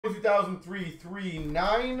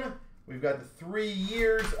2003-39. We've got the 3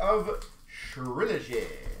 years of Trilogy.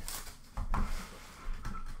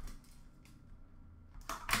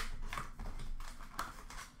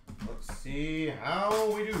 Let's see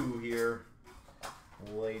how we do here,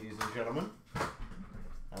 ladies and gentlemen.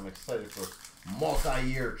 I'm excited for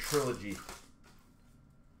multi-year Trilogy.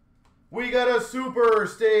 We got a super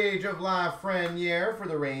stage of Lafreniere for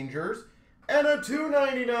the Rangers. And a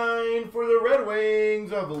 $2.99 for the Red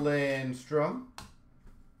Wings of Lindstrom.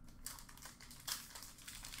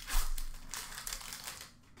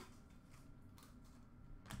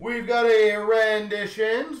 We've got a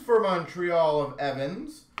renditions for Montreal of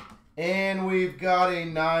Evans. And we've got a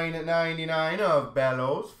 $9.99 of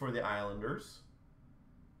Bellows for the Islanders.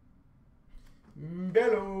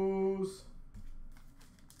 Bellows.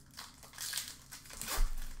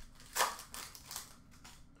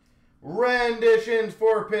 Renditions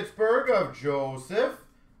for Pittsburgh of Joseph.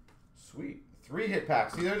 Sweet. 3 hit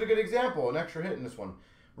packs. See, there's a good example. An extra hit in this one.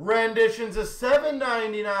 Renditions of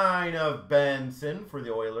 $7.99 of Benson for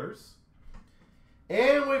the Oilers.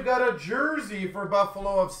 And we've got a jersey for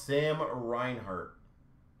Buffalo of Sam Reinhart.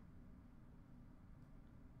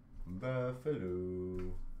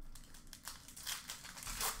 Buffalo.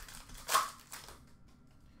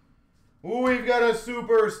 We've got a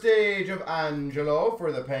super stage of Angelo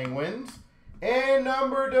for the Penguins. And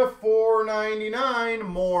number to 499,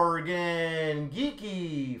 Morgan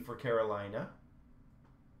Geeky for Carolina.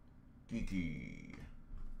 Geeky.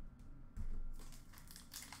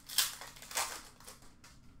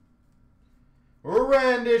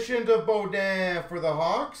 Renditions of Baudin for the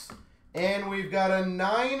Hawks. And we've got a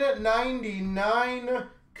 $9.99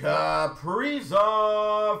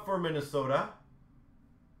 Kaprizov for Minnesota.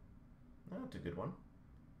 That's a good one.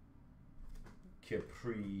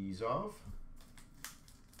 Kaprizov.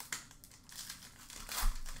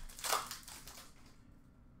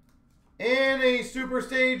 And a super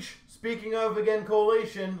stage, speaking of, again,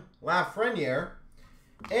 collation, Lafreniere.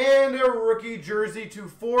 And a rookie jersey to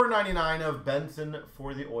 $4.99 of Benson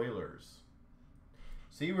for the Oilers.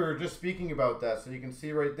 See, we were just speaking about that, so you can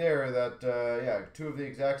see right there that, yeah, 2 of the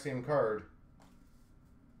exact same card.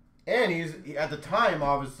 And he's, at the time,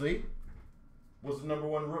 obviously, was the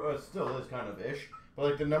 #1, still is kind of ish, but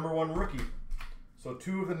like the #1 rookie. So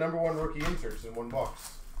 2 of the #1 rookie inserts in 1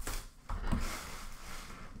 box.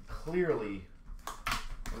 Clearly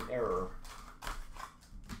an error.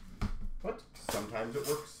 But sometimes it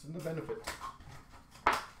works in the benefit.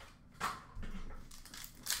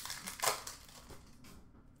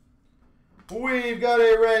 We've got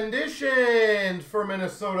a rendition for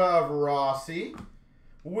Minnesota of Rossi.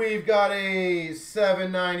 We've got a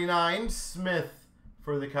 $7.99 Smith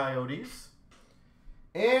for the Coyotes.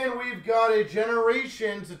 And we've got a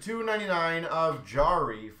Generations to $2.99 of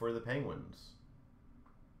Jari for the Penguins.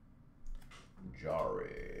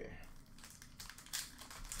 Jari.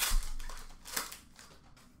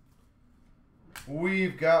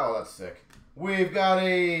 We've got, oh, that's sick. We've got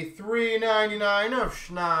a $3.99 of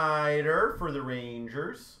Schneider for the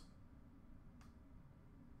Rangers.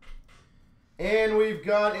 And we've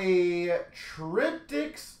got a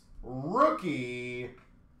Triptychs rookie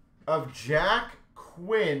of Jack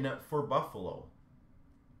Quinn for Buffalo.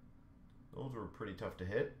 Those were pretty tough to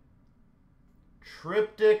hit.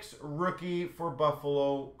 Triptychs rookie for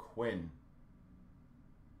Buffalo, Quinn.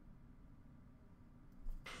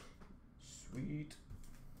 Sweet.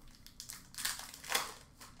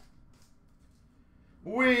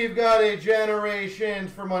 We've got a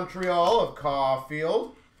Generations for Montreal of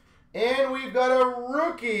Caulfield. And we've got a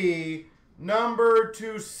rookie number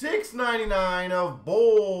to $6.99 of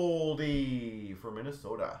Boldy for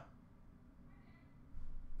Minnesota.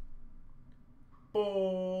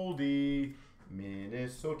 Boldy,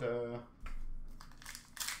 Minnesota.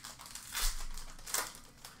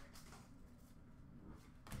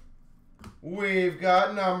 We've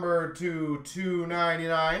got number to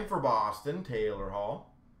 $2.99 for Boston, Taylor Hall.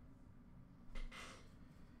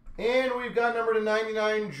 And we've got number to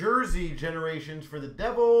 99 jersey Generations for the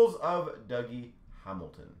Devils of Dougie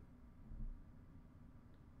Hamilton.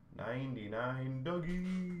 99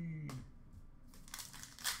 Dougie.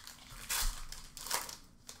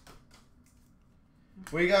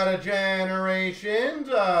 We got a Generations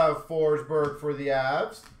of Forsberg for the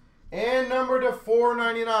Avs. And number to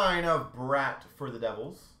 499 of Bratt for the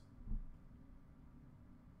Devils.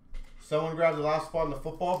 Someone grabbed the last spot in the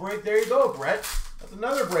football break. There you go, Brett. That's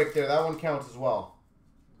another break there. That one counts as well.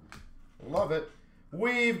 Love it.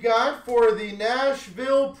 We've got for the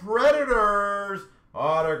Nashville Predators,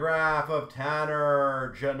 autograph of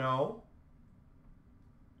Tanner Jeannot.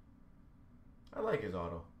 I like his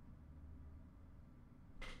auto.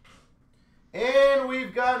 And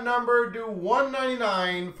we've got number to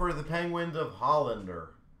 199 for the Penguins of Hollander.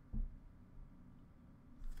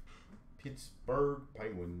 Pittsburgh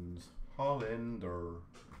Penguins, Hollander.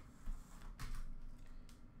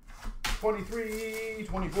 23,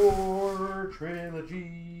 24,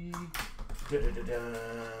 Trilogy. Da, da, da, da,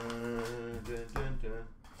 da, da, da.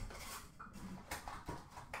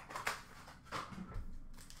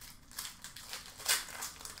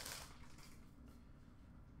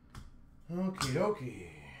 Okie dokie.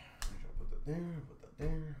 Put that there, put that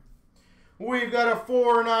there. We've got a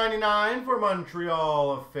 $4.99 for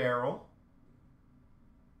Montreal of Farrell.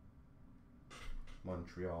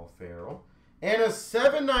 Montreal Farrell. And a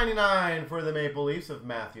 $7.99 for the Maple Leafs of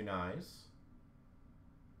Matthew Nyes.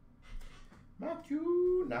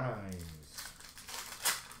 Matthew Nyes.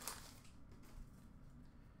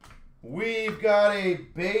 We've got a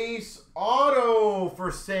base auto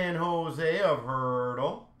for San Jose of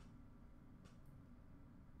Hurdle.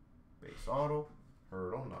 Base auto,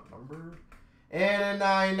 Hurdle, not numbered. And a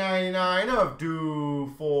 $9.99 of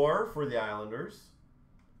Dufour for the Islanders.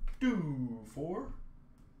 Dufour.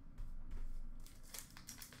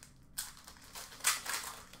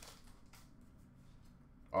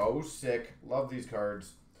 Oh, sick. Love these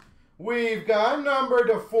cards. We've got number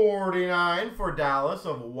to 49 for Dallas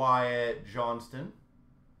of Wyatt Johnston.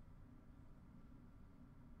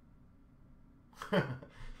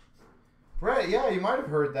 Right, yeah, you might have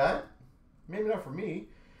heard that. Maybe not for me.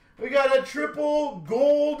 We got a triple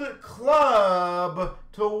gold club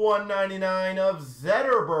to 199 of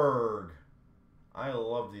Zetterberg. I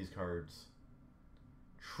love these cards.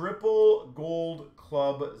 Triple gold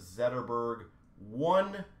club Zetterberg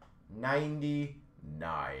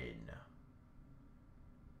 199.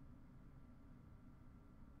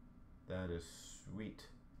 That is sweet.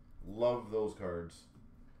 Love those cards.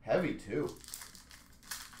 Heavy too.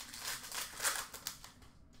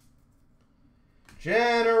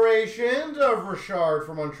 Generations of Richard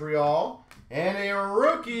for Montreal. And a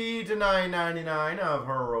rookie to $9.99 of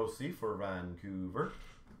Hirose for Vancouver.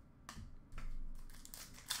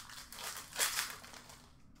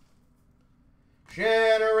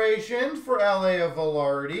 Generations for LA of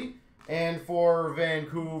Velarde. And for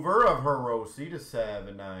Vancouver of Hirose to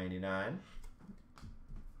 $7.99.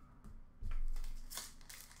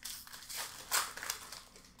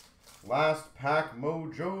 Last pack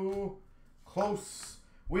mojo. Close.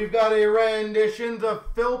 We've got a rendition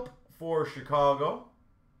of Philp for Chicago.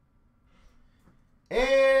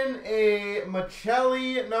 And a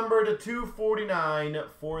Michelli number to 249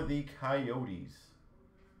 for the Coyotes.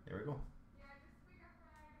 There we go.